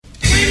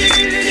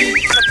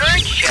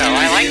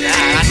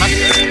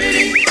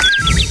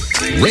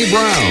Ray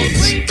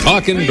Brown's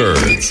Talking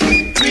Birds.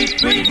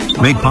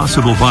 Made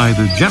possible by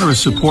the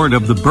generous support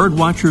of the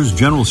Birdwatchers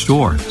General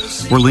Store,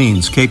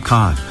 Orleans, Cape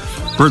Cod.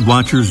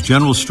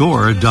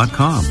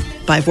 Birdwatchersgeneralstore.com.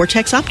 By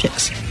Vortex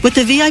Optics with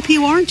the VIP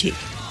warranty,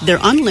 their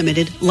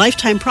unlimited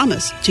lifetime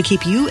promise to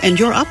keep you and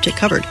your optic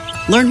covered.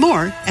 Learn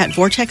more at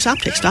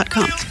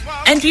vortexoptics.com.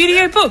 And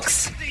Buteo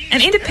Books,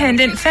 an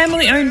independent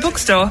family-owned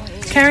bookstore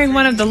carrying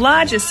one of the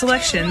largest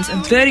selections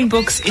of birding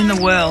books in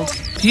the world.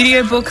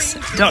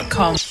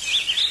 ButeoBooks.com.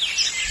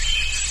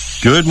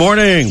 Good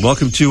morning.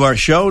 Welcome to our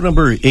show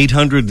number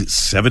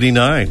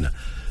 879. I'd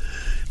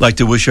like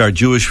to wish our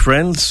Jewish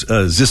friends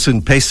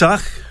Zisun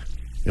Pesach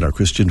and our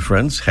Christian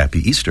friends happy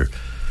Easter.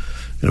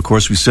 And of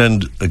course, we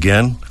send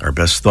again our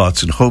best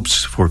thoughts and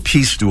hopes for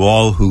peace to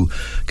all who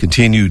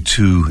continue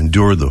to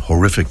endure the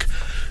horrific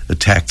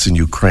attacks in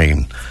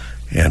Ukraine,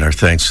 and our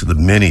thanks to the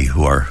many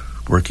who are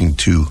working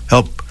to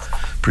help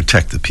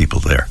protect the people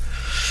there.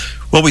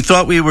 Well, we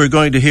thought we were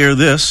going to hear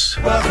this.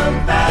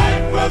 Welcome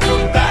back,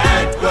 welcome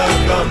back,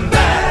 welcome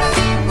back.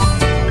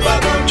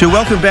 To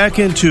welcome back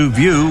into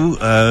view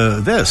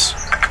this.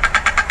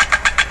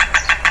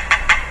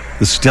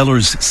 The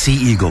Steller's sea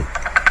eagle,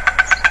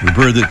 the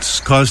bird that's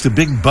caused a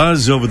big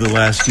buzz over the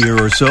last year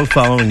or so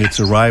following its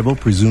arrival,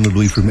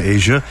 presumably from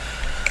Asia,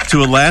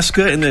 to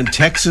Alaska and then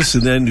Texas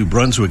and then New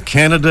Brunswick,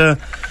 Canada,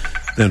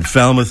 then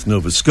Falmouth,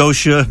 Nova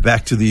Scotia,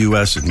 back to the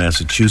U.S. and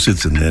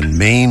Massachusetts, and then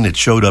Maine. It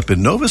showed up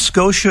in Nova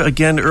Scotia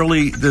again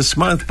early this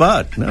month,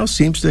 but now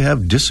seems to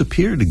have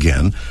disappeared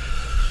again.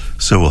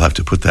 So we'll have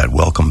to put that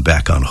welcome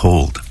back on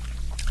hold.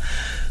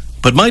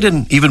 But might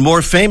an even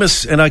more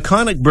famous and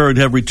iconic bird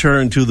have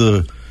returned to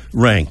the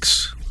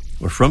ranks,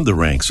 or from the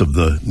ranks of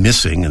the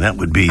missing, and that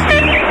would be the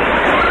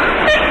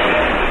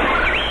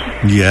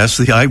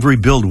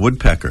ivory-billed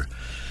woodpecker.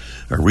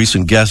 Our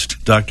recent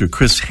guest, Dr.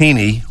 Chris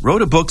Haney,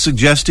 wrote a book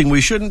suggesting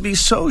we shouldn't be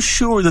so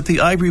sure that the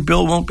ivory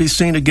bill won't be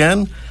seen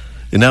again.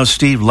 And now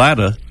Steve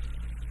Latta,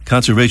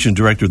 Conservation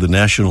Director of the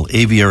National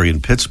Aviary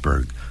in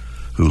Pittsburgh,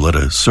 who led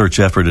a search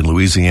effort in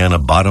Louisiana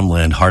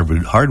bottomland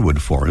hardwood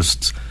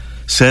forests,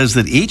 says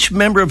that each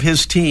member of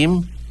his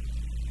team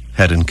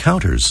had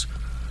encounters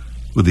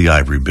with the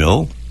ivory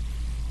bill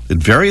at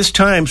various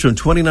times from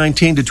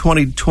 2019 to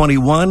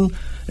 2021,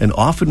 and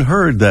often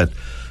heard that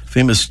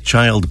famous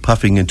child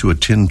puffing into a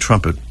tin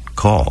trumpet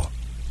call.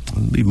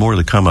 There'll be more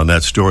to come on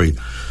that story,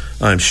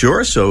 I'm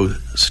sure, so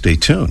stay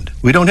tuned.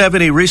 We don't have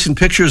any recent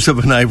pictures of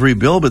an ivory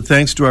bill, but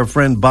thanks to our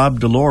friend Bob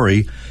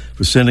Delory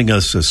for sending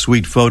us a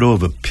sweet photo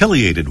of a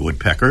pileated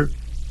woodpecker,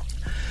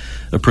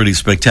 a pretty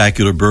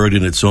spectacular bird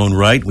in its own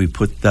right. We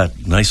put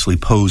that nicely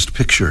posed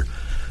picture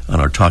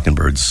on our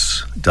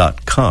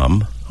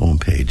talkingbirds.com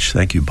homepage.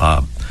 Thank you,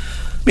 Bob.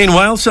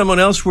 Meanwhile, someone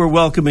else we're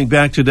welcoming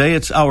back today,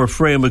 it's our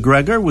Freya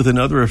McGregor with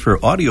another of her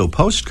audio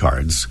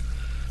postcards.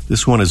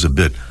 This one is a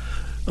bit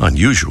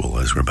unusual,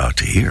 as we're about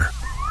to hear.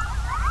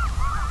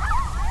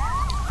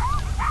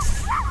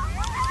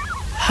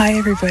 Hi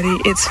everybody,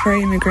 it's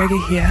Freya McGregor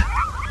here.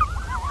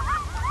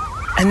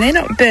 And they're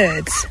not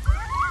birds.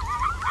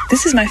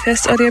 This is my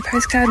first audio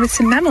postcard with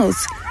some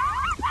mammals.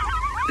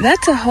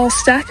 That's a whole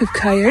stack of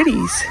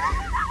coyotes.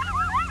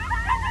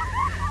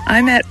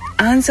 I'm at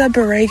Anza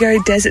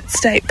Borrego Desert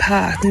State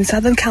Park in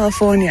Southern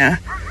California.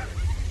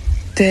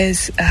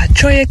 There's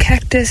cholla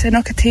cactus and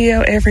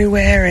ocotillo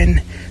everywhere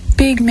and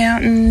big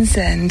mountains,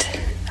 and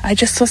I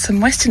just saw some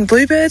western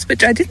bluebirds,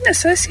 which I didn't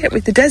associate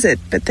with the desert,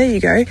 but there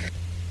you go.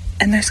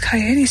 And those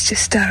coyotes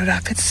just started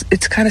up.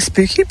 It's kind of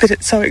spooky, but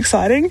it's so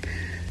exciting.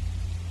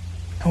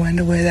 I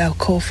wonder where they'll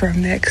call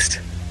from next.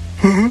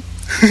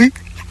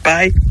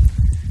 Bye.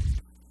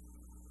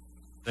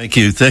 Thank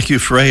you,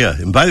 Freya.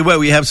 And by the way,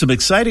 we have some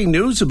exciting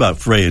news about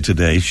Freya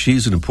today.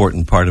 She's an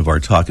important part of our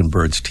Talkin'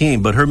 Birds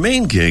team, but her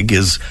main gig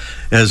is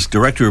as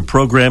Director of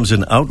Programs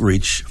and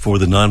Outreach for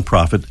the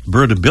nonprofit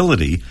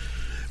Birdability,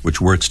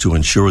 which works to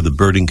ensure the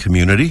birding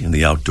community and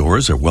the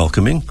outdoors are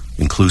welcoming,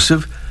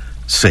 inclusive,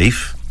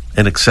 safe,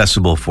 and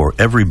accessible for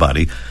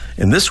everybody.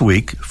 And this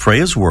week,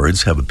 Freya's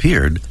words have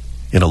appeared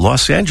in a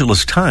Los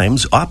Angeles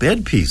Times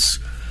op-ed piece,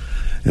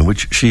 in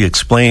which she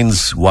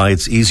explains why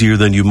it's easier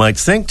than you might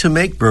think to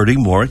make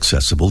birding more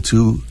accessible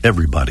to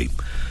everybody.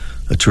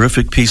 A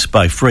terrific piece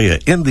by Freya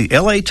in the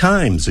LA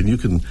Times, and you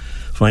can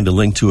find a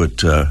link to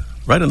it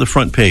right on the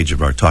front page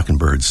of our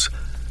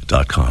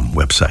talkingbirds.com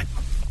website.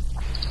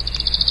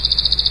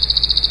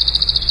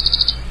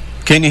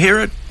 Can you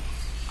hear it?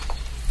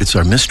 It's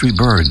our mystery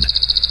bird.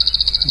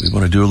 We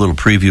want to do a little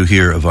preview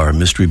here of our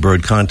mystery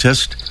bird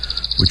contest,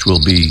 which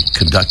we'll be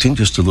conducting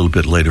just a little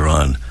bit later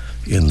on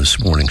in this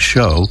morning's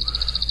show.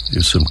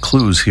 There's some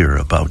clues here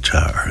about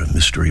our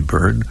mystery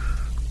bird.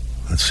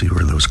 Let's see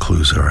where those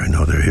clues are. I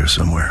know they're here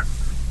somewhere.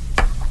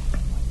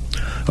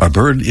 Our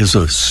bird is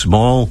a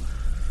small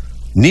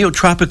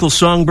neotropical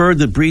songbird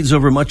that breeds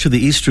over much of the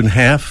eastern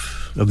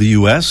half of the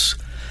U.S.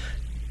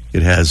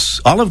 It has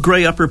olive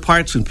gray upper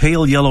parts and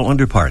pale yellow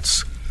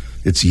underparts.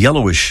 Its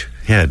yellowish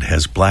head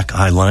has black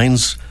eye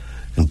lines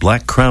and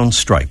black crown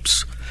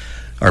stripes.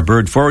 Our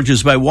bird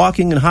forages by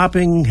walking and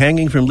hopping,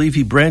 hanging from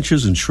leafy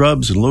branches and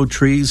shrubs and low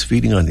trees,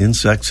 feeding on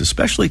insects,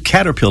 especially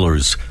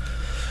caterpillars,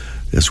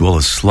 as well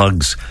as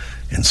slugs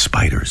and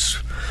spiders.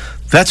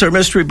 That's our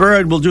mystery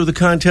bird. We'll do the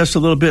contest a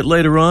little bit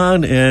later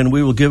on, and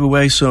we will give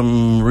away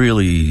some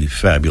really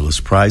fabulous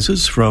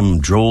prizes from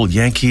Droll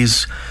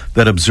Yankees.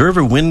 That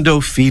observer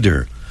window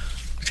feeder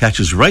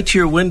attaches right to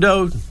your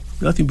window,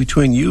 nothing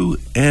between you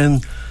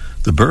and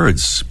the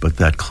birds but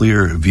that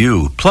clear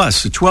view.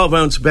 Plus, a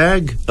 12-ounce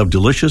bag of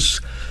delicious,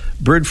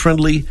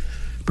 bird-friendly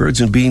Birds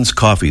and Beans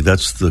coffee.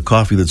 That's the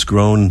coffee that's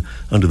grown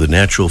under the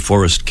natural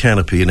forest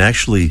canopy and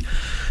actually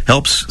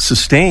helps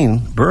sustain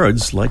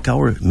birds like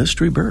our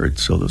mystery bird.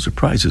 So those are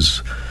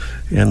prizes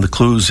and the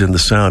clues in the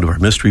sound of our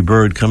mystery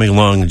bird coming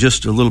along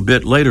just a little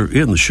bit later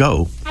in the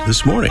show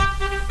this morning.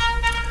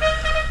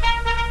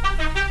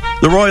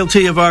 The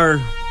royalty of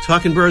our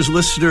Talking Birds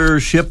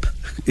listenership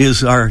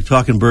is our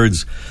Talking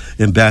Birds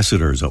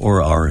ambassadors,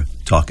 or our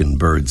Talking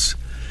Birds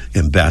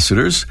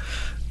ambassadors,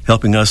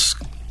 helping us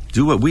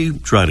do what we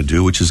try to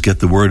do, which is get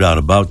the word out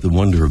about the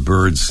wonder of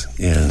birds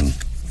and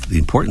the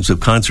importance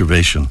of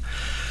conservation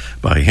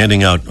by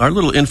handing out our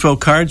little info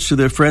cards to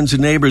their friends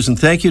and neighbors. And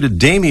thank you to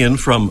Damien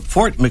from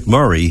Fort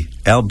McMurray,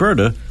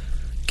 Alberta,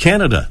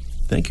 Canada.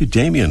 Thank you,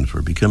 Damien,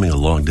 for becoming a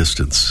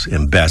long-distance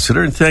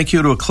ambassador. And thank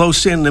you to a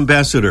close-in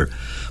ambassador,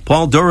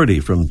 Paul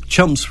Doherty from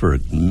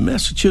Chelmsford,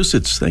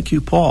 Massachusetts. Thank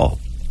you, Paul.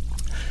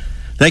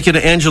 Thank you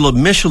to Angela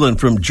Michelin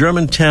from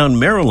Germantown,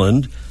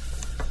 Maryland.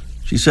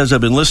 She says,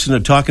 I've been listening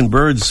to Talking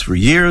Birds for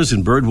years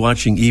and bird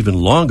watching even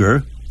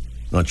longer.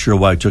 Not sure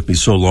why it took me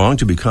so long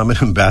to become an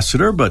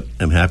ambassador, but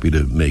I'm happy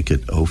to make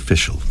it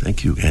official.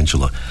 Thank you,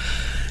 Angela.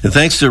 And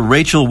thanks to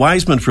Rachel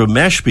Wiseman from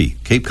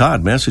Mashpee, Cape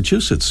Cod,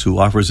 Massachusetts, who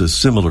offers a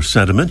similar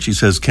sentiment. She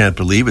says, can't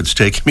believe it's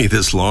taken me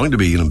this long to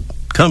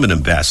become an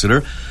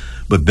ambassador,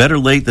 but better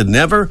late than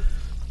never.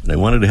 And I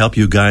wanted to help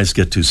you guys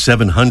get to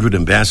 700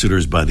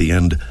 ambassadors by the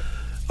end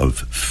of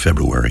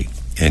February.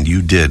 And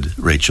you did,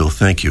 Rachel.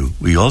 Thank you.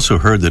 We also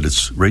heard that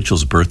it's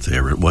Rachel's birthday,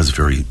 or it was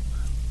very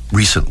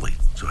recently.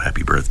 So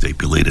happy birthday,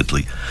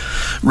 belatedly,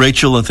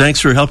 Rachel. And thanks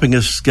for helping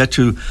us get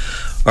to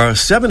our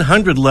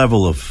 700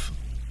 level of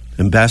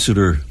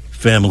ambassador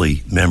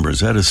family members.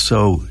 That is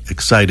so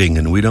exciting,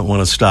 and we don't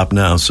want to stop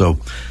now. So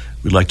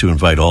we'd like to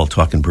invite all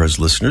Talking Birds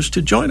listeners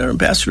to join our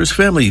ambassadors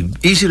family.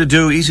 Easy to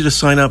do, easy to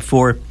sign up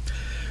for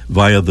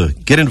via the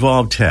Get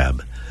Involved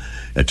tab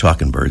at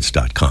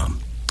talkingbirds.com.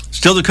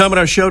 Still to come on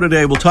our show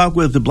today, we'll talk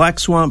with the Black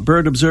Swamp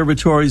Bird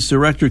Observatory's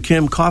director,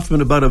 Kim Kaufman,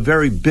 about a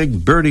very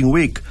big birding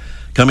week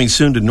coming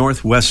soon to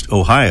Northwest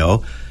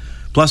Ohio.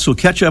 Plus, we'll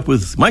catch up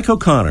with Mike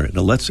O'Connor in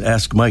a Let's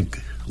Ask Mike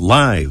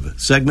live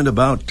segment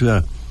about,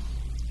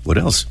 what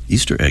else?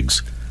 Easter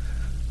eggs.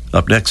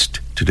 Up next,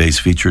 today's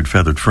featured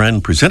feathered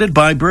friend, presented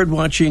by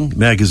Birdwatching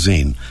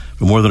Magazine.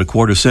 For more than a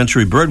quarter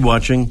century,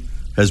 Birdwatching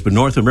has been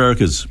North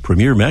America's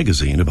premier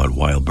magazine about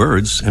wild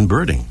birds and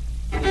birding.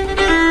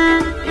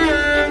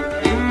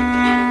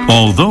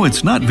 Although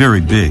it's not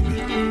very big,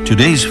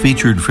 today's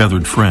featured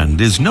feathered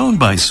friend is known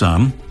by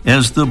some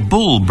as the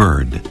bull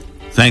bird,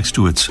 thanks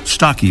to its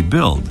stocky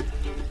build.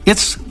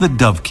 It's the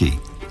dovekie,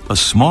 a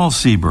small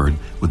seabird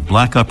with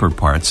black upper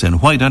parts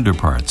and white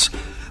underparts,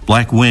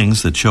 black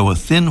wings that show a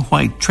thin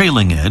white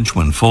trailing edge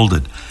when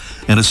folded,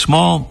 and a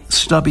small,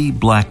 stubby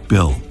black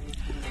bill.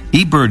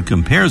 eBird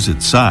compares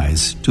its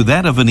size to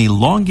that of an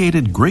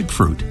elongated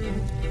grapefruit.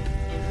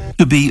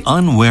 To be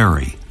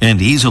unwary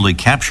and easily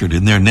captured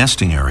in their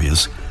nesting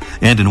areas,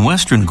 and in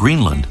western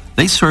Greenland,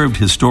 they served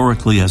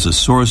historically as a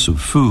source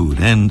of food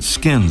and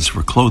skins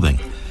for clothing.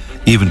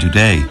 Even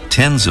today,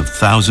 tens of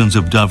thousands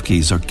of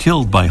dovekies are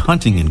killed by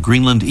hunting in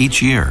Greenland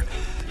each year,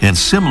 and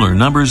similar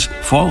numbers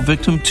fall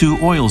victim to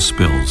oil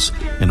spills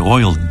and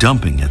oil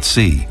dumping at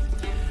sea.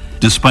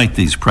 Despite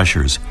these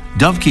pressures,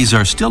 dovekies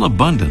are still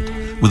abundant,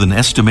 with an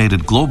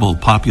estimated global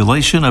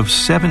population of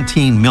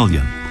 17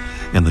 million.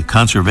 And the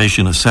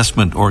Conservation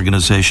Assessment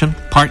Organization,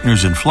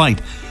 Partners in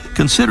Flight,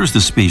 considers the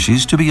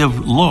species to be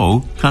of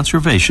low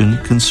conservation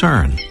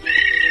concern.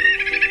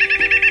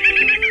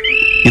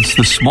 It's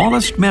the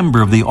smallest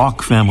member of the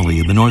auk family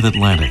in the North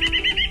Atlantic.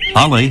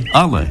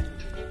 Ale,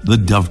 the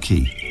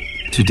dovekie.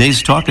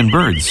 Today's Talkin'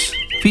 Birds,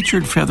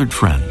 featured feathered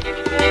friend.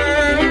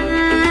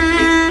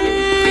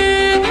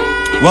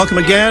 Welcome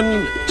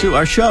again to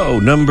our show,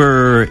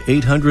 number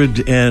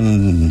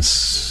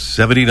 879.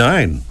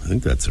 I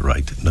think that's the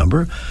right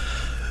number.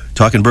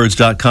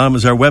 TalkingBirds.com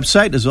is our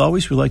website. As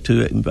always, we'd like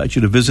to invite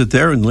you to visit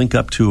there and link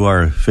up to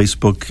our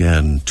Facebook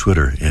and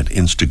Twitter and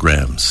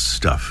Instagram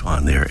stuff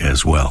on there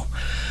as well.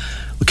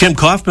 Kim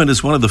Kaufman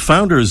is one of the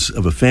founders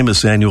of a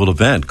famous annual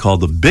event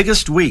called the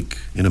Biggest Week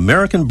in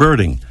American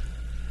Birding,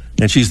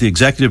 and she's the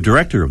executive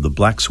director of the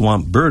Black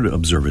Swamp Bird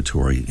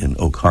Observatory in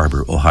Oak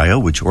Harbor, Ohio,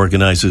 which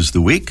organizes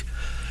the week.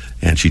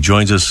 And she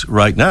joins us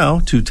right now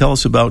to tell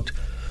us about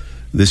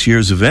this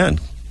year's event.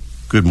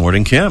 Good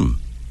morning, Kim.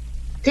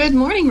 Good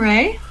morning,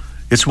 Ray.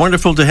 It's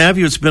wonderful to have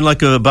you. It's been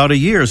like about a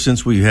year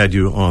since we had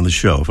you on the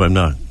show, if I'm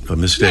not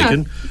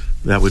mistaken. Yeah.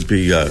 That would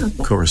be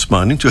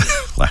corresponding to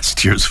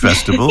last year's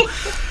festival.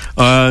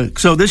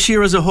 So this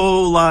year is a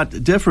whole lot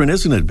different,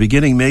 isn't it?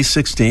 Beginning May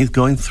 16th,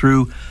 going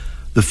through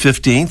the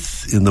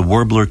 15th in the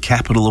Warbler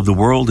capital of the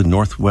world in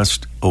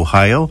Northwest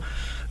Ohio.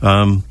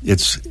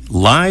 It's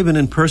live and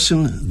in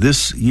person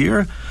this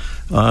year.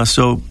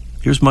 So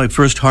here's my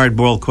first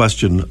hard-boiled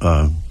question,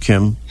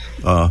 Kim.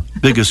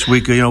 Biggest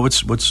week,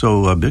 what's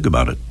so big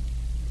about it?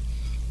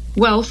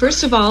 Well,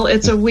 first of all,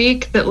 it's a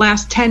week that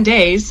lasts 10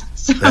 days.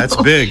 So that's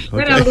big. Okay.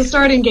 Right out of the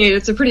starting gate,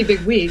 it's a pretty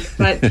big week.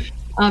 But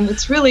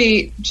it's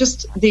really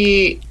just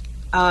the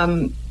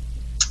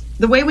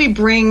way we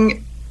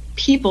bring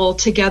people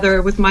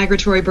together with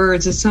migratory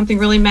birds is something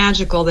really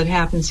magical that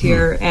happens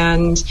here.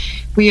 And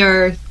we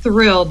are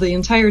thrilled. The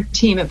entire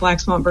team at Black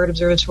Swamp Bird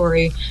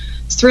Observatory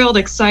is thrilled,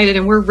 excited,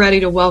 and we're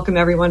ready to welcome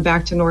everyone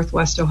back to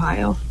Northwest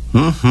Ohio.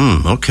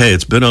 Okay,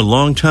 it's been a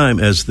long time,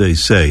 as they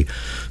say.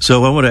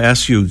 So I want to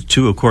ask you,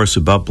 too, of course,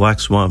 about Black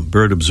Swamp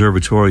Bird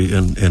Observatory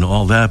and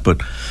all that.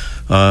 But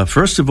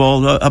first of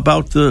all,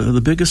 about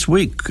the biggest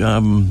week.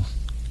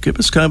 Give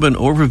us kind of an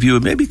overview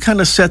and maybe kind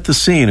of set the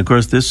scene. Of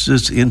course, this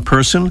is in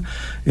person,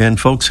 and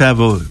folks have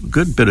a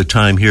good bit of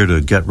time here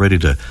to get ready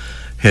to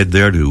head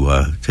there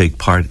to take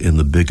part in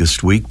the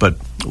biggest week. But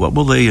what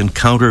will they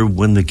encounter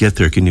when they get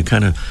there? Can you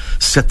kind of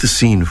set the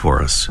scene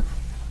for us?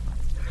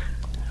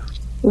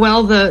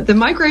 Well, the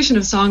migration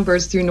of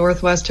songbirds through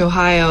Northwest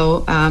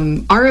Ohio,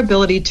 our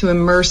ability to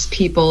immerse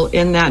people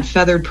in that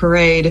feathered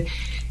parade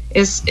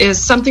is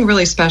something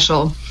really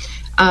special.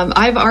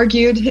 I've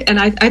argued, and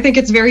I think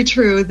it's very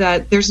true,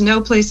 that there's no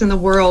place in the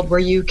world where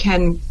you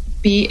can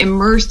be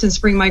immersed in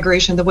spring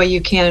migration the way you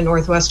can in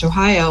Northwest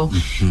Ohio.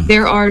 Mm-hmm.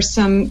 There are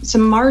some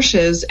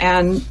marshes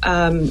and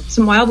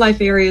some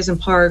wildlife areas and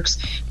parks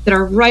that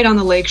are right on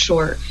the lake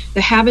shore.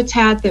 The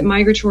habitat that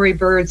migratory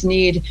birds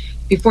need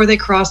before they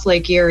cross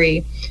Lake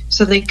Erie.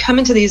 So they come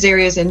into these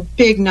areas in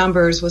big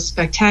numbers with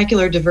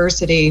spectacular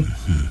diversity.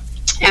 Mm-hmm.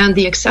 And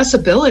the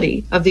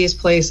accessibility of these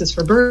places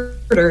for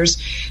birders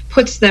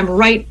puts them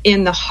right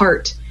in the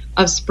heart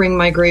of spring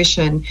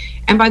migration.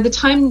 And by the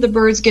time the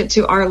birds get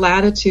to our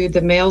latitude,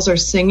 the males are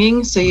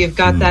singing. So you've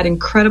got that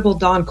incredible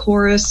dawn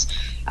chorus.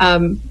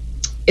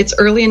 It's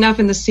early enough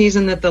in the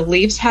season that the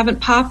leaves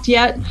haven't popped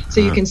yet, so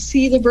you can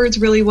see the birds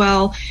really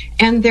well.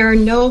 And there are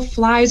no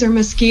flies or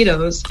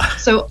mosquitoes.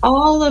 So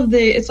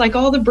it's like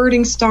all the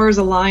birding stars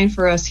align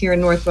for us here in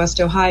Northwest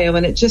Ohio.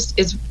 And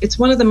it's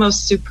one of the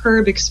most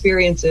superb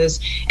experiences.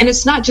 And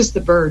it's not just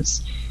the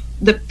birds.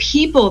 The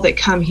people that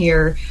come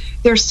here,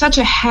 there's such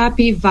a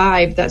happy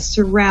vibe that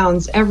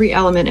surrounds every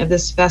element of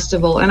this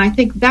festival, and I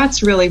think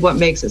that's really what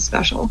makes it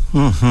special.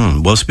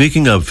 Mm-hmm. Well,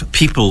 speaking of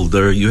people,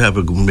 there you have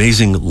an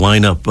amazing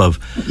lineup of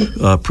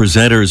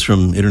presenters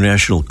from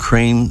International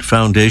Crane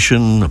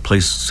Foundation,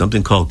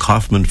 something called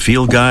Kaufman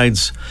Field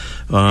Guides,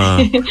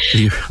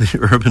 the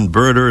Urban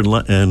Birder,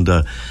 and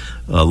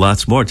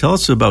lots more. Tell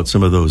us about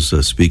some of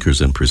those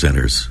speakers and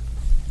presenters.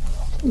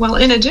 Well,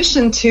 in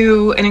addition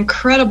to an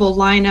incredible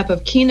lineup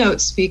of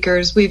keynote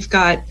speakers, we've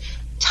got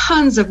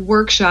tons of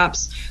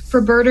workshops for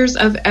birders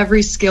of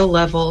every skill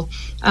level.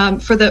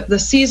 For the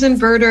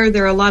seasoned birder,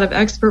 there are a lot of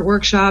expert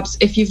workshops.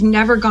 If you've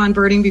never gone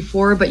birding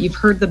before, but you've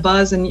heard the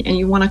buzz and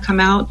you want to come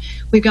out,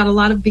 we've got a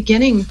lot of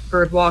beginning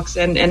bird walks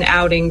and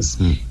outings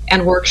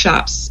and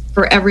workshops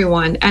for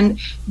everyone. And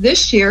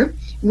this year,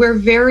 we're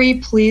very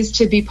pleased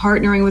to be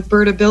partnering with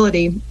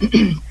Birdability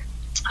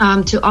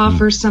to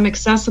offer some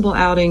accessible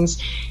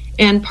outings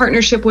in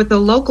partnership with a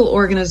local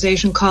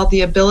organization called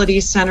the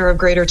Ability Center of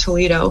Greater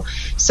Toledo.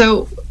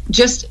 So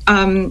just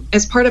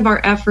as part of our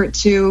effort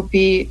to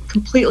be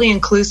completely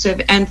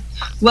inclusive and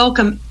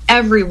welcome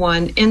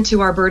everyone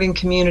into our birding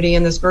community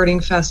in this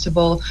birding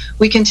festival,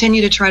 we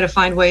continue to try to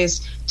find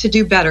ways to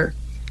do better.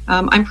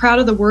 I'm proud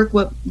of the work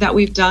that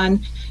we've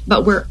done,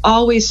 but we're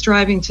always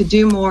striving to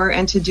do more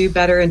and to do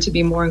better and to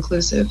be more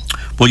inclusive.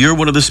 Well, you're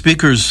one of the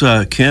speakers,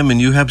 Kim, and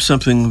you have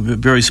something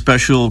very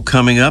special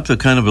coming up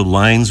that kind of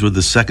aligns with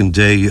the second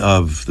day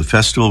of the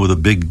festival with a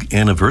big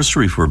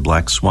anniversary for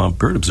Black Swamp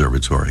Bird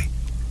Observatory.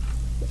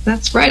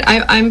 That's right.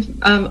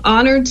 I'm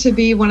honored to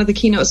be one of the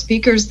keynote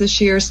speakers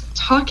this year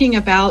talking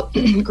about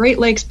Great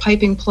Lakes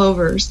piping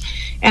plovers.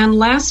 And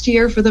last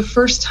year, for the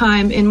first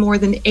time in more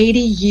than 80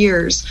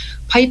 years,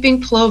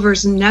 piping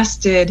plovers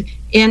nested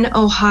in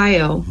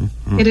Ohio.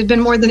 Mm-hmm. It had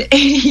been more than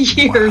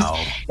 80 years.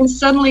 Wow. And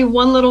suddenly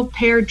one little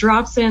pair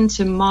drops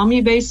into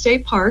Maumee Bay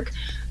State Park,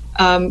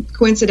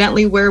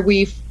 coincidentally where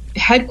we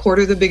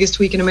headquarter the biggest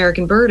week in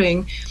American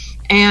birding,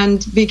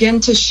 and begin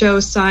to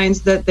show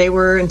signs that they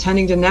were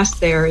intending to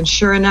nest there. And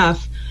sure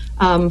enough,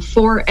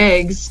 4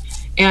 eggs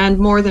and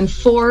more than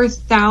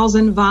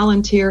 4,000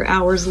 volunteer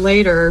hours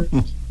later,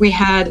 we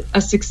had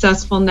a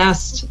successful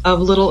nest of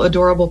little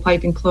adorable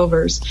piping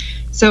plovers.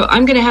 So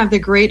I'm going to have the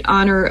great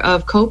honor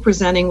of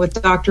co-presenting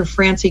with Dr.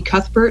 Francie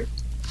Cuthbert.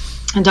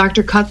 And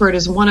Dr. Cuthbert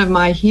is one of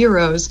my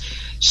heroes.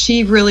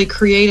 She really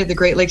created the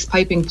Great Lakes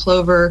Piping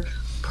Plover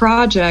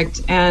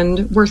project,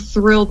 and we're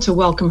thrilled to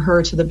welcome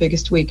her to the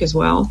biggest week as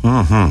well.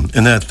 Mm-hmm.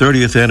 And that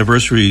 30th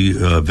anniversary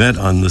event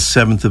on the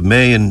 7th of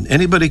May, and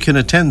anybody can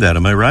attend that,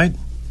 am I right?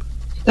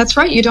 That's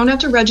right. You don't have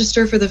to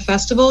register for the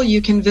festival.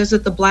 You can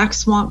visit the Black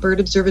Swamp Bird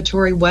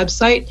Observatory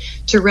website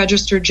to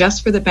register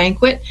just for the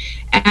banquet.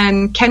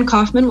 And Ken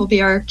Kaufman will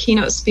be our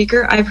keynote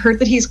speaker. I've heard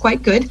that he's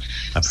quite good.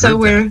 So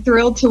we're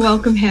thrilled to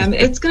welcome him.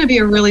 It's going to be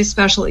a really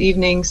special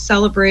evening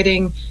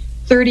celebrating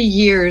 30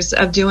 years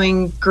of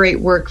doing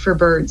great work for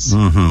birds.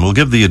 Mm-hmm. We'll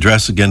give the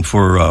address again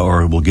for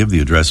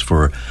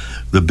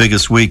the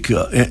biggest week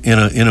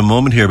in a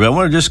moment here. But I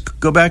want to just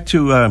go back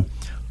to,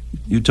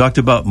 you talked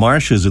about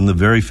marshes and the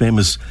very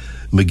famous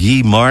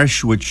McGee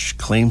Marsh, which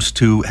claims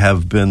to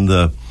have been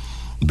the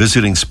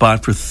visiting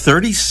spot for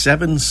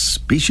 37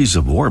 species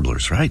of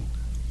warblers, right?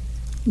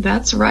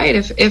 That's right.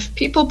 If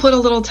people put a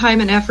little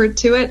time and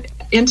effort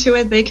into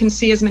it, they can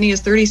see as many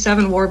as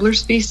 37 warbler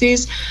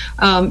species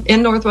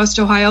in Northwest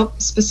Ohio,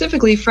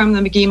 specifically from the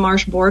McGee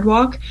Marsh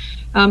Boardwalk.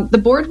 The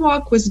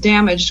boardwalk was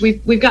damaged.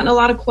 We've gotten a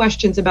lot of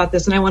questions about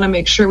this, and I want to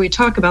make sure we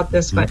talk about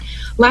this. But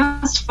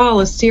last fall,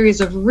 a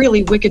series of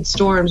really wicked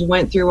storms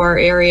went through our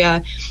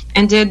area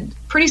and did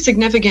pretty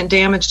significant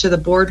damage to the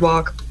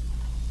boardwalk.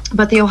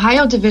 But the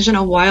Ohio Division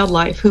of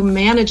Wildlife, who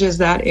manages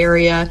that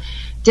area,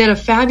 did a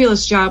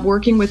fabulous job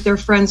working with their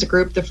friends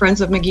group, the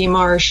Friends of McGee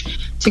Marsh,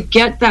 to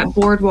get that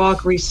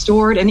boardwalk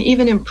restored and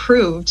even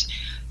improved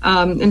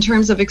in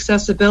terms of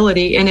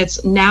accessibility. And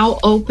it's now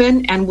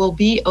open and will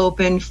be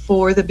open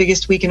for the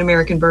biggest week in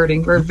American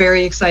birding. We're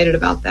very excited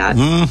about that.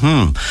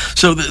 Mm-hmm.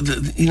 So,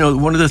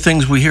 one of the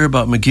things we hear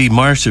about McGee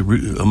Marsh,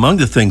 among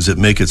the things that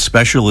make it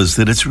special is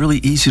that it's really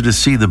easy to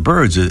see the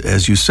birds,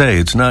 as you say.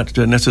 It's not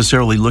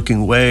necessarily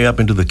looking way up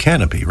into the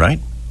canopy, right?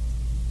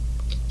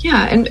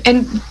 Yeah,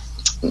 and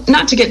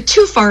not to get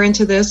too far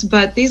into this,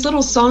 but these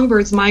little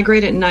songbirds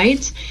migrate at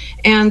night,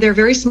 and they're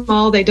very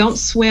small. They don't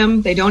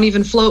swim. They don't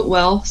even float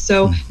well.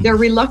 So they're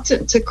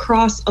reluctant to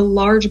cross a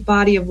large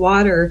body of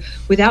water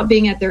without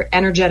being at their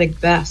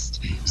energetic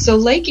best. So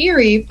Lake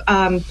Erie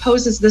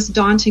poses this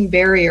daunting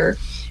barrier.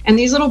 And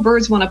these little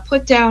birds want to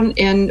put down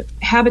in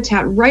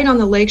habitat right on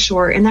the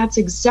lakeshore, and that's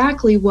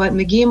exactly what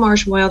McGee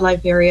Marsh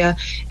Wildlife Area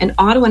and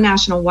Ottawa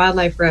National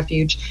Wildlife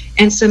Refuge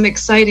and some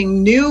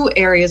exciting new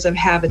areas of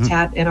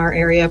habitat in our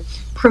area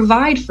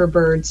provide for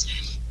birds.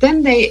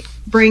 Then they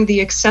bring the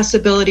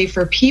accessibility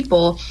for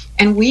people,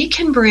 and we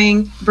can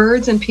bring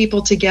birds and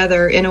people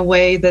together in a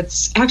way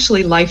that's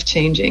actually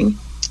life-changing.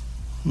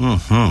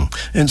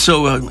 Mm-hmm. And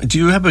so, do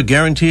you have a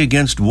guarantee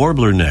against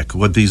warbler neck?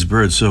 What these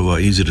birds so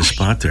easy to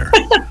spot there?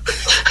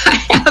 I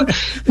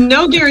have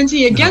no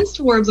guarantee against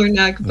warbler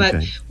neck, but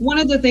one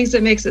of the things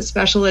that makes it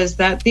special is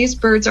that these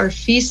birds are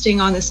feasting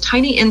on this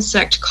tiny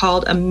insect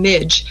called a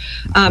midge.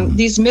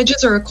 These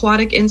midges are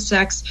aquatic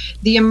insects.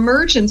 The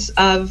emergence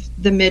of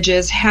the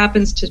midges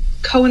happens to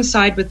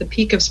coincide with the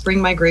peak of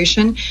spring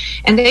migration,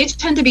 and they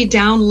tend to be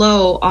down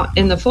low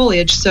in the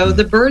foliage. So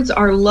the birds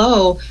are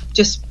low,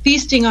 just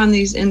feasting on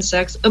these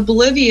insects,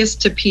 oblivious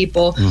to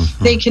people.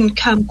 They can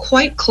come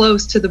quite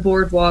close to the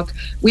boardwalk.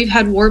 We've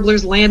had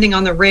warblers landing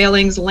on the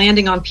railings,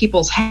 landing on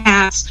people's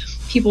hats,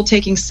 people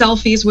taking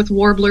selfies with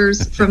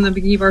warblers from the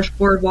McGee Marsh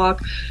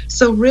Boardwalk.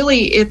 So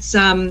really, it's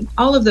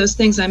all of those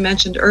things I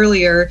mentioned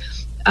earlier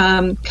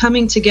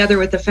coming together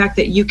with the fact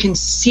that you can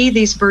see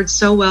these birds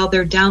so well.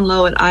 They're down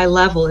low at eye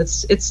level.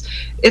 It's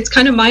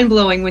kind of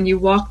mind-blowing when you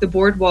walk the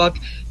boardwalk.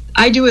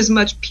 I do as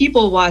much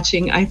people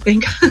watching, I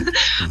think,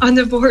 on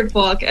the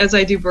boardwalk as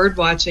I do bird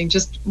watching,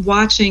 just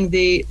watching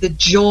the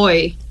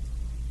joy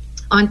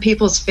on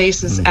people's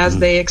faces as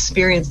they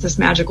experience this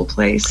magical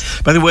place.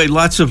 By the way,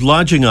 lots of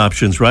lodging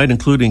options, right,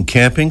 including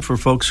camping for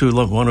folks who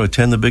want to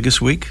attend the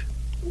biggest week?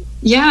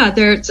 Yeah,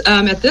 there's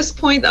at this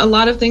point, a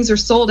lot of things are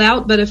sold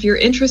out, but if you're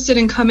interested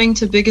in coming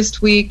to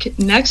Biggest Week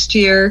next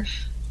year,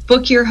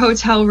 book your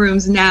hotel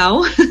rooms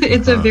now.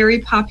 It's a very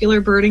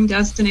popular birding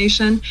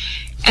destination.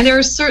 And there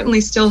are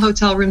certainly still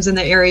hotel rooms in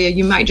the area.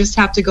 You might just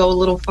have to go a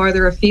little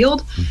farther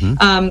afield.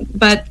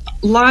 But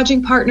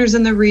lodging partners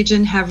in the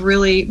region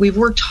we've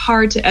worked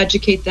hard to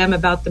educate them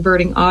about the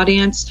birding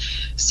audience.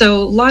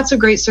 So lots of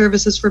great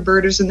services for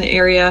birders in the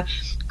area,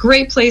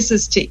 great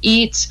places to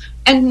eat,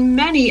 and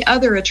many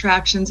other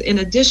attractions in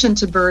addition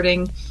to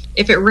birding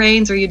if it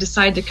rains or you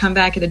decide to come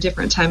back at a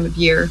different time of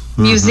year.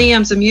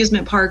 Museums,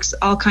 amusement parks,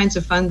 all kinds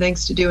of fun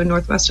things to do in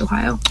Northwest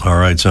Ohio. All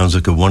right, sounds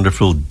like a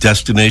wonderful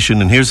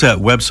destination. And here's that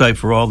website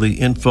for all the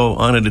info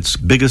on it. It's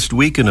Biggest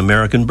Week in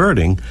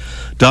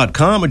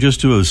AmericanBirding.com, or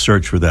just do a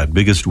search for that,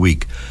 Biggest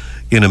Week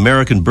in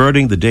American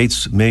Birding. The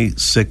dates May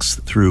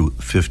 6th through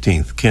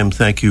 15th. Kim,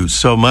 thank you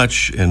so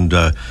much, and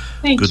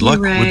good luck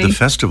with the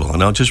festival.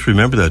 And I'll just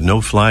remember that,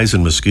 no flies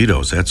and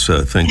mosquitoes. That's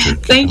a thing to keep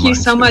Thank in you mind.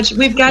 so much.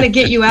 We've got to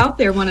get you out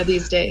there one of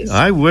these days.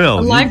 I will.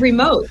 A live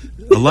remote.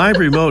 A live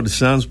remote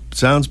sounds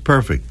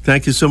perfect.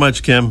 Thank you so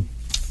much, Kim.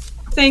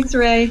 Thanks,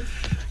 Ray.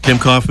 Kim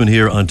Kaufman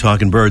here on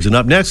Talking Birds. And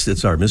up next,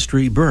 it's our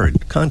Mystery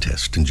Bird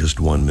contest in just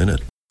 1 minute.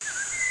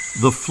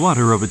 The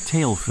flutter of a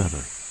tail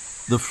feather,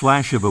 the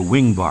flash of a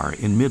wing bar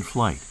in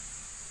mid-flight.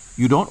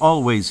 You don't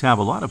always have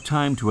a lot of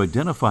time to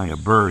identify a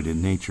bird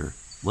in nature,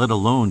 let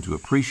alone to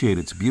appreciate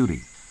its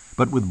beauty.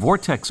 But with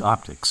Vortex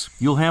Optics,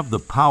 you'll have the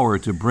power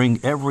to bring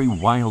every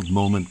wild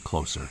moment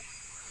closer.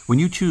 When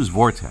you choose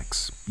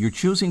Vortex, you're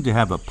choosing to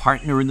have a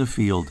partner in the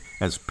field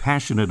as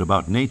passionate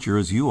about nature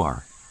as you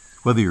are.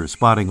 Whether you're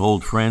spotting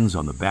old friends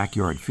on the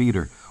backyard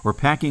feeder or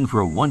packing for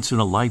a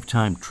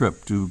once-in-a-lifetime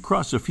trip to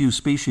cross a few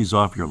species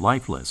off your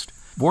life list,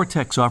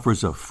 Vortex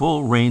offers a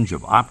full range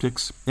of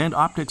optics and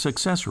optics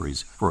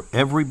accessories for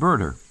every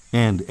birder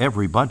and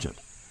every budget.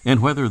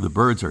 And whether the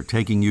birds are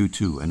taking you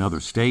to another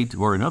state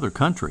or another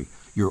country,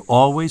 you're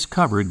always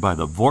covered by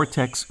the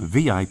Vortex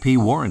VIP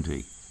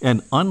warranty,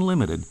 an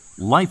unlimited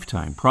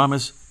lifetime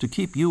promise to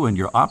keep you and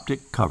your optic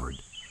covered.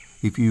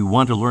 If you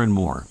want to learn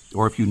more,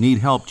 or if you need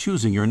help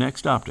choosing your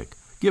next optic,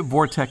 give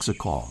Vortex a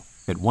call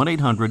at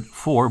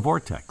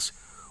 1-800-4VORTEX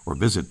or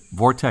visit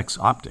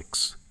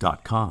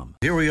vortexoptics.com.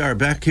 Here we are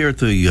back here at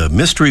the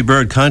Mystery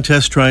Bird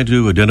Contest trying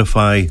to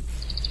identify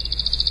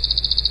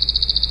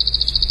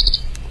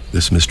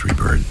this mystery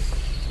bird.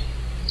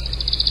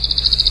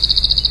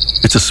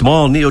 It's a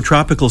small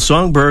neotropical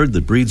songbird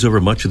that breeds over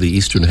much of the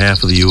eastern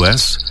half of the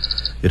U.S.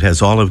 It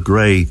has olive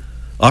gray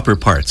upper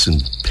parts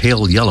and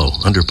pale yellow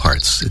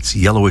underparts. Its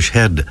yellowish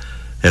head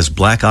has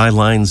black eye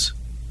lines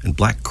and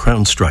black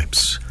crown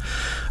stripes.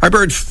 Our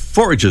bird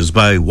forages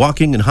by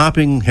walking and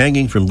hopping,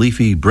 hanging from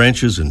leafy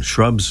branches and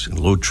shrubs and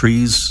low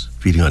trees,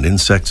 feeding on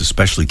insects,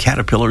 especially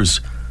caterpillars,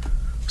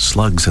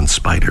 slugs, and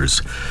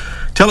spiders.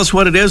 Tell us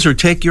what it is or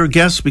take your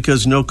guess,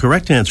 because no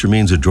correct answer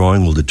means a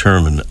drawing will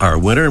determine our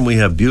winner. And we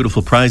have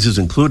beautiful prizes,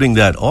 including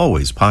that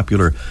always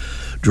popular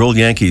Droll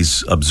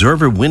Yankees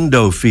Observer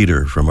window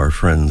feeder from our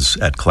friends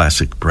at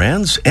Classic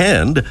Brands,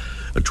 and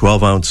a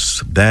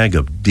 12-ounce bag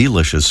of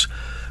delicious,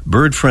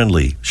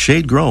 bird-friendly,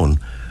 shade-grown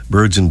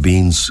Birds and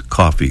Beans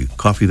coffee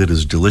that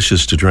is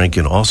delicious to drink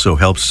and also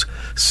helps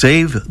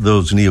save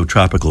those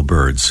neotropical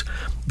birds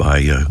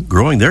by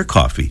growing their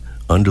coffee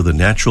under the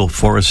natural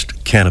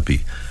forest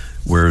canopy,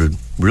 where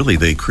really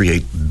they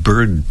create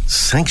bird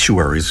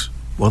sanctuaries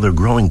while they're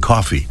growing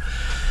coffee.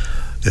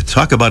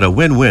 Talk about a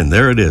win-win.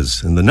 There it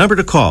is. And the number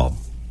to call,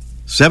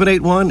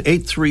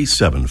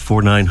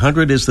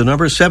 781-837-4900 is the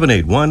number,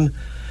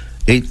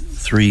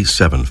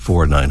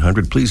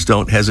 781-837-4900. Please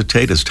don't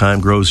hesitate as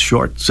time grows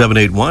short.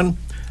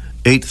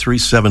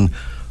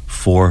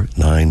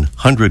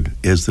 781-837-4900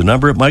 is the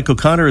number. Mike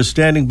O'Connor is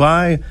standing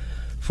by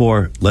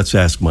for Let's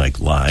Ask Mike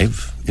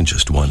Live in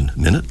just 1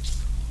 minute.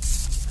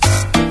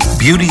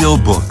 Buteo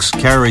Books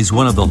carries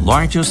one of the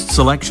largest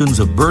selections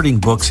of birding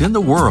books in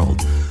the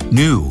world.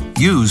 New,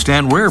 used,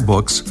 and rare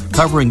books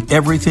covering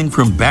everything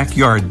from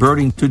backyard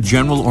birding to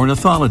general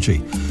ornithology,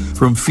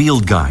 from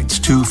field guides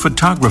to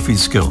photography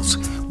skills,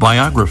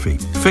 biography,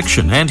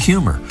 fiction, and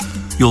humor.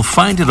 You'll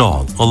find it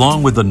all,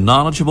 along with the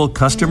knowledgeable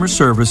customer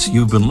service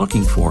you've been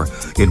looking for,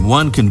 in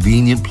one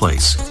convenient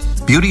place.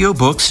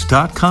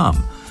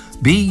 ButeoBooks.com.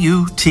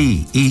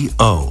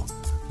 B-U-T-E-O.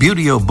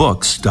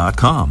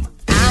 ButeoBooks.com.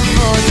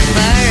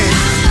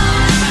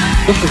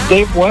 This is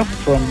Dave West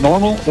from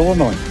Normal,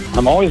 Illinois.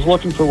 I'm always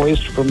looking for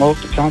ways to promote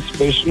the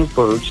conservation of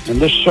birds,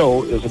 and this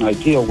show is an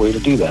ideal way to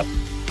do that.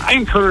 I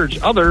encourage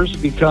others to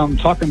become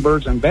Talking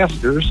Birds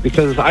ambassadors,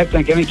 because I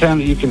think anytime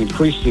that you can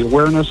increase the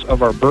awareness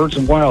of our birds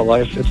and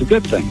wildlife, it's a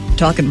good thing.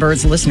 Talking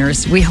Birds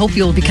listeners, we hope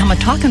you'll become a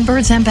Talking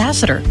Birds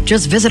ambassador.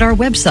 Just visit our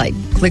website,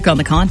 click on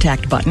the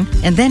contact button,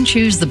 and then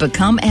choose the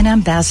Become an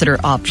Ambassador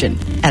option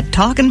at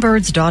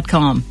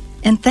talkingbirds.com.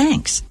 And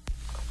thanks.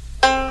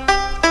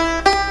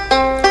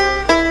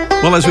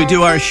 Well, as we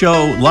do our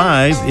show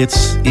live,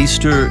 it's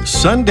Easter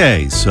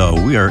Sunday, so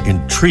we are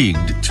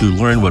intrigued to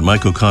learn what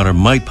Mike O'Connor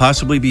might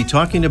possibly be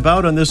talking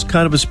about on this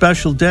kind of a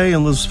special day,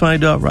 and let's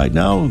find out right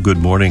now. Good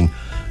morning,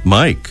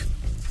 Mike.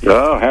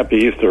 Oh, happy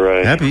Easter,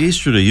 Ray. Happy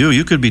Easter to you.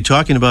 You could be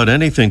talking about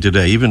anything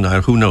today, even,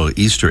 who knows,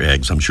 Easter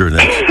eggs. I'm sure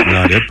that's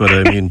not it, but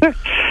I mean,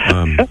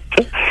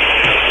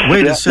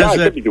 wait, it says I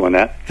that... could be doing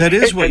that. That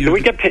is what you... Do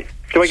we get paid?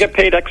 Do I get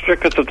paid extra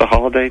because it's a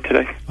holiday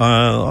today?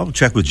 I'll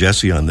check with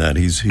Jesse on that.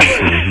 He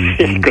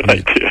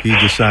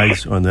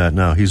decides on that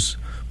now. He's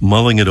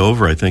mulling it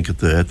over, I think, at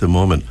the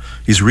moment.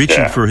 He's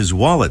reaching for his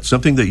wallet,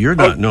 something that you're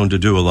not known to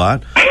do a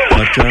lot.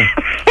 But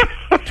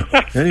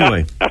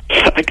anyway,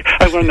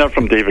 I learned that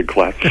from David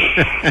Klett.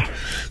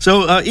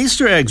 So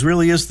Easter eggs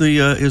really is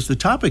the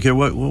topic here.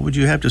 What would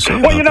you have to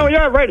say? Well,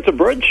 yeah, right. It's a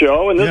bird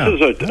show, and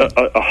this is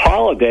a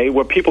holiday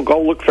where people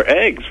go look for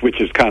eggs, which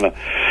is kind of.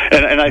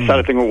 And I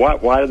started thinking, well,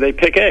 why do they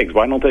pick eggs?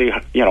 Why don't they,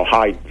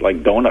 hide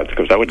like donuts?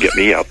 Because that would get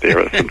me out there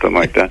or something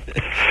like that.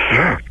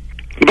 Yeah.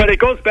 But it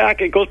goes back.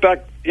 And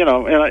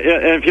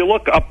if you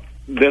look up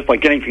this,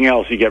 like anything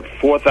else, you get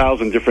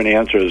 4,000 different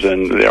answers,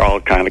 and they're all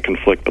kind of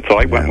conflict. But so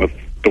I went with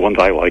the ones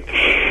I liked,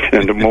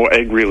 and the more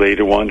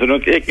egg-related ones. And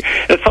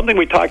it's something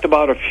we talked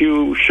about a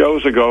few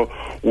shows ago,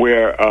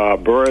 where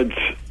birds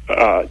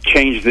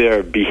change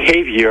their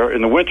behavior.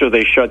 In the winter,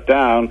 they shut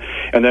down,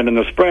 and then in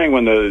the spring,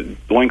 when the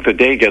length of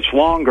day gets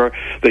longer,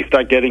 they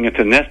start getting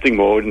into nesting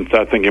mode and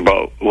start thinking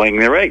about laying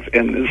their eggs.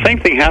 And the same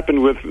thing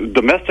happened with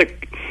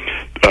domestic,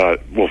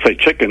 we'll say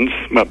chickens,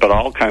 but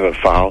all kinds of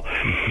fowl,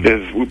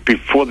 is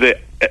before the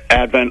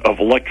advent of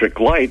electric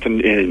lights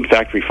and in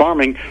factory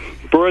farming,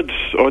 birds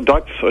or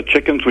ducks or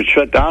chickens would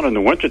shut down in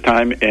the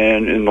wintertime,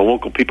 and the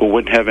local people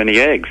wouldn't have any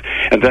eggs.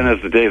 And then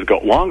as the days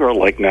got longer,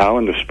 like now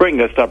in the spring,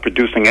 they start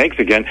producing eggs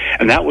again,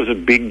 and that was a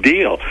big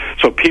deal.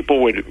 So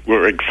people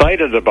were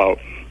excited about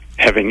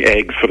having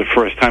eggs for the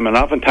first time, and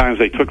oftentimes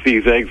they took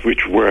these eggs,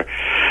 which were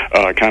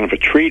kind of a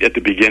treat at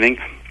the beginning,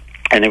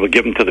 and they would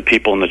give them to the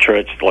people in the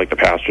church, like the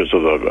pastors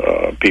or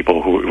the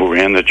people who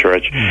ran the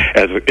church,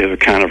 as a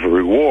kind of a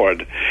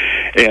reward.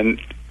 And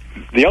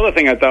the other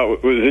thing I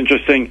thought was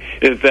interesting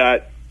is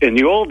that in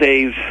the old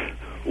days,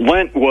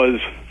 Lent was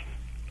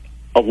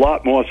a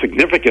lot more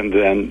significant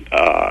than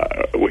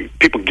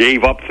people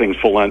gave up things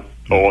for Lent,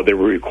 or they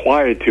were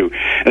required to.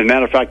 As a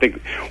matter of fact, they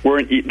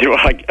weren't.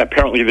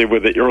 Apparently, they were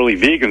the early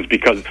vegans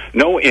because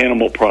no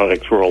animal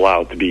products were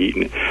allowed to be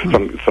eaten.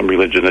 Some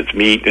religion it's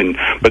meat,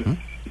 but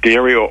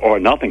dairy or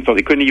nothing. So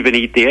they couldn't even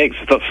eat the eggs.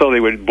 So they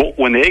would,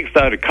 when the eggs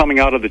started coming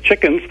out of the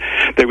chickens,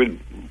 they would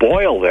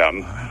boil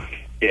them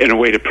in a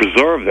way to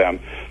preserve them,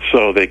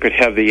 so they could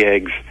have the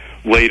eggs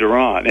later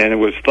on. And it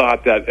was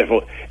thought that if an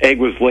egg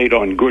was laid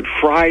on Good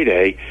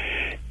Friday,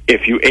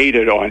 if you ate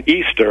it on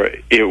Easter,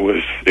 it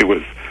was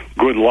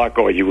good luck,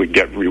 or you would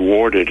get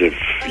rewarded if,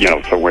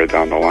 somewhere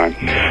down the line.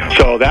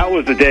 So that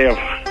was the day of,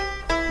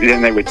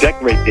 then they would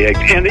decorate the eggs.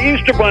 And the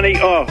Easter Bunny,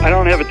 I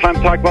don't have time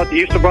to talk about the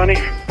Easter Bunny.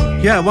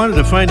 Yeah, I wanted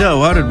to find out,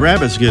 how did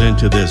rabbits get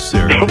into this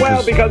there?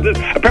 Well, because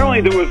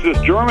apparently there was this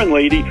German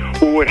lady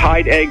who would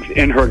hide eggs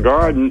in her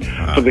garden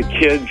for the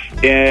kids,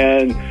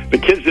 and the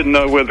kids didn't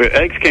know where the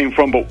eggs came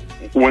from, but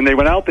when they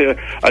went out there,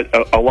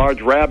 a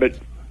large rabbit,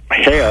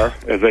 hare,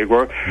 as they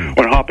were,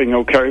 went hopping,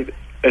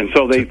 and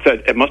so they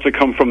said it must have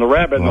come from the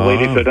rabbit, and the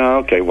lady said,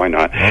 okay, why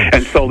not?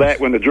 And so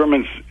that when the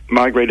Germans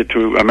migrated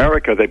to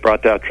America, they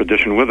brought that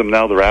tradition with them.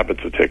 Now the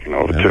rabbits are taking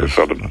over, too.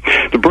 So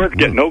the birds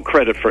get no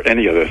credit for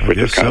any of this, which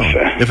is kind of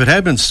sad. If it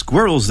had been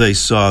squirrels they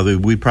saw,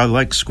 we'd probably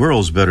like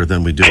squirrels better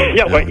than we do.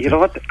 Yeah, well, you know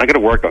what? I got to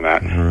work on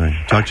that. All right.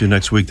 Talk to you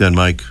next week then,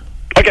 Mike.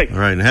 Okay. All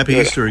right, and happy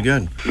Easter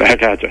again. I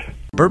gotcha.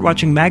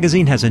 Birdwatching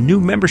Magazine has a new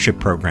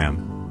membership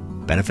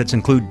program. Benefits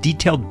include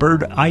detailed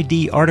bird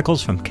ID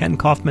articles from Ken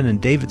Kaufman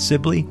and David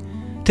Sibley,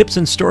 tips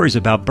and stories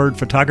about bird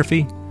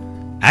photography,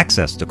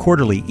 access to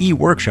quarterly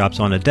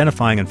e-workshops on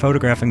identifying and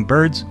photographing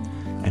birds,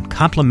 and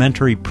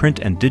complimentary print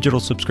and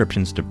digital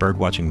subscriptions to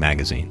Birdwatching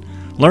Magazine.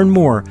 Learn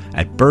more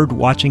at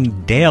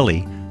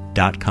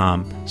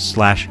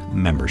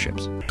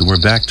birdwatchingdaily.com/memberships.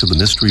 We're back to the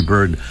Mystery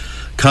Bird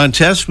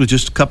Contest with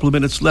just a couple of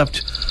minutes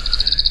left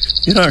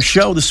in our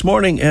show this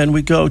morning, and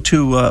we go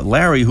to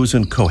Larry, who's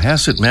in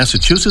Cohasset,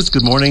 Massachusetts.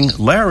 Good morning,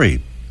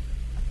 Larry.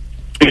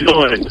 Good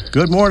morning.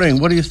 Good morning.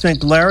 What do you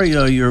think, Larry?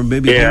 You're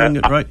maybe hearing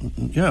it right.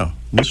 Yeah,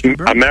 Mystery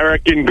Bird.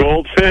 American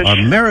goldfinch.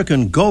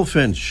 American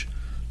goldfinch.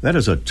 That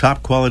is a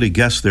top quality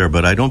guess there,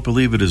 but I don't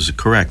believe it is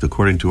correct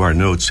according to our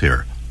notes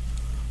here.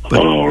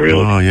 But, really?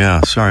 Oh,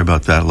 yeah. Sorry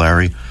about that,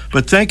 Larry.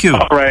 But thank you.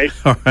 All right.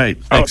 All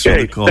right. Thanks for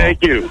the call.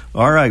 Thank you.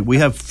 All right. We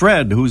have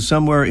Fred, who's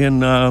somewhere in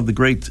the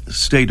great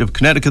state of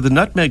Connecticut, the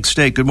Nutmeg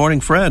State. Good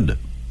morning, Fred.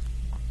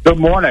 Good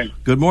morning.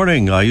 Good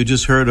morning. You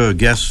just heard a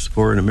guess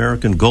for an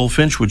American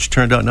goldfinch, which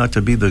turned out not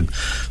to be the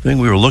thing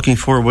we were looking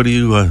for. What do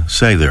you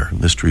say there,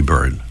 Mystery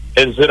Bird?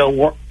 Is it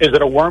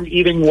a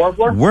worm-eating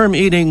warbler?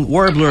 Worm-eating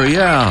warbler,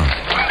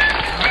 yeah.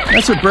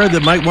 That's a bird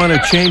that might want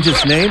to change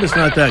its name. It's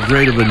not that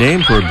great of a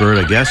name for a bird,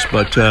 I guess,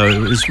 but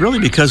it's really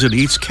because it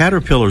eats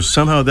caterpillars.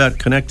 Somehow that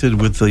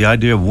connected with the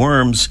idea of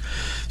worms,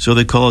 so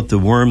they call it the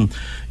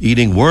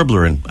worm-eating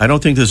warbler. And I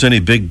don't think there's any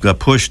big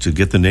push to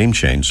get the name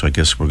changed, so I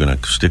guess we're going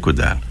to stick with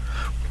that.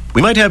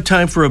 We might have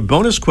time for a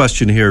bonus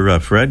question here,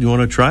 Fred. You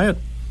want to try it?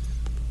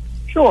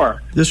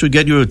 Sure. This would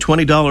get you a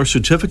 $20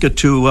 certificate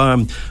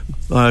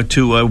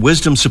to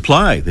Wisdom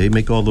Supply. They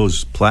make all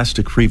those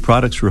plastic-free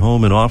products for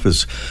home and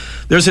office.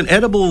 There's an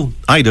edible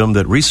item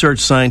that research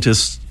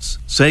scientists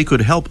say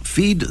could help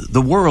feed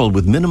the world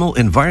with minimal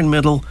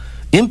environmental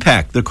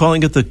impact. They're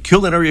calling it the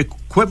culinary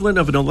equivalent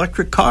of an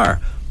electric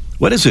car.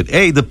 What is it?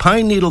 A, the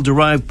pine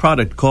needle-derived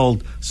product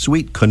called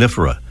sweet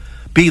conifera.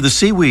 B, the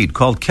seaweed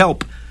called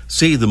kelp.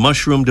 C, the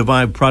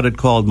mushroom-derived product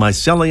called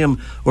mycelium,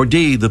 or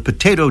D, the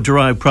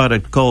potato-derived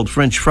product called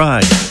French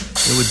fries.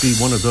 It would be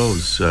one of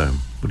those.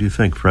 What do you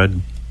think,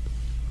 Fred?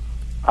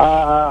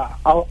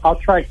 I'll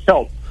try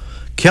kelp.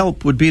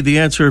 Kelp would be the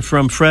answer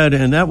from Fred,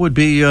 and that would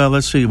be,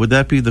 let's see, would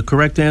that be the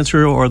correct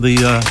answer or the,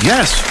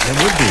 yes, it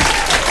would be.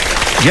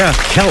 Yeah,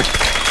 kelp.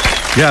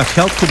 Yeah,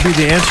 kelp could be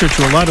the answer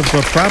to a lot of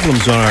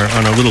problems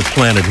on our little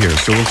planet here,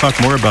 so we'll talk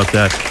more about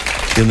that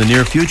in the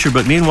near future.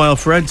 But meanwhile,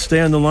 Fred,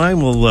 stay on the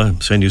line. We'll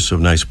send you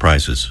some nice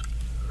prizes.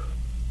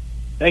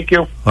 Thank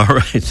you. All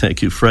right.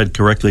 Thank you, Fred.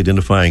 Correctly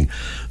identifying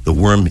the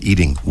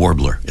worm-eating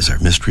warbler is our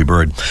mystery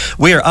bird.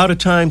 We are out of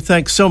time.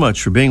 Thanks so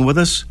much for being with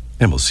us,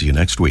 and we'll see you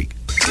next week.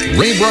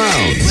 Ray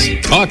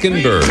Brown's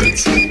Talking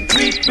Birds.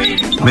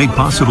 Made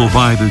possible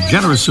by the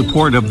generous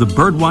support of the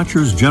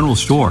Birdwatchers General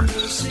Store,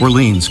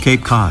 Orleans,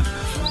 Cape Cod.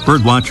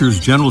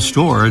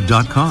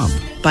 Birdwatchersgeneralstore.com.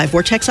 By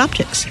Vortex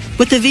Optics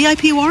with the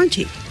VIP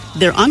warranty,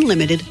 their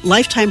unlimited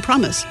lifetime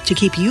promise to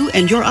keep you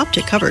and your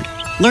optic covered.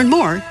 Learn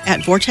more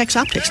at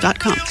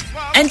vortexoptics.com.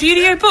 And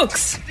Buteo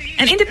Books,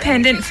 an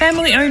independent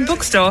family-owned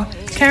bookstore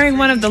carrying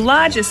one of the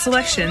largest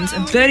selections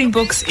of birding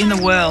books in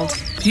the world.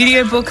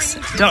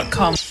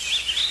 ButeoBooks.com.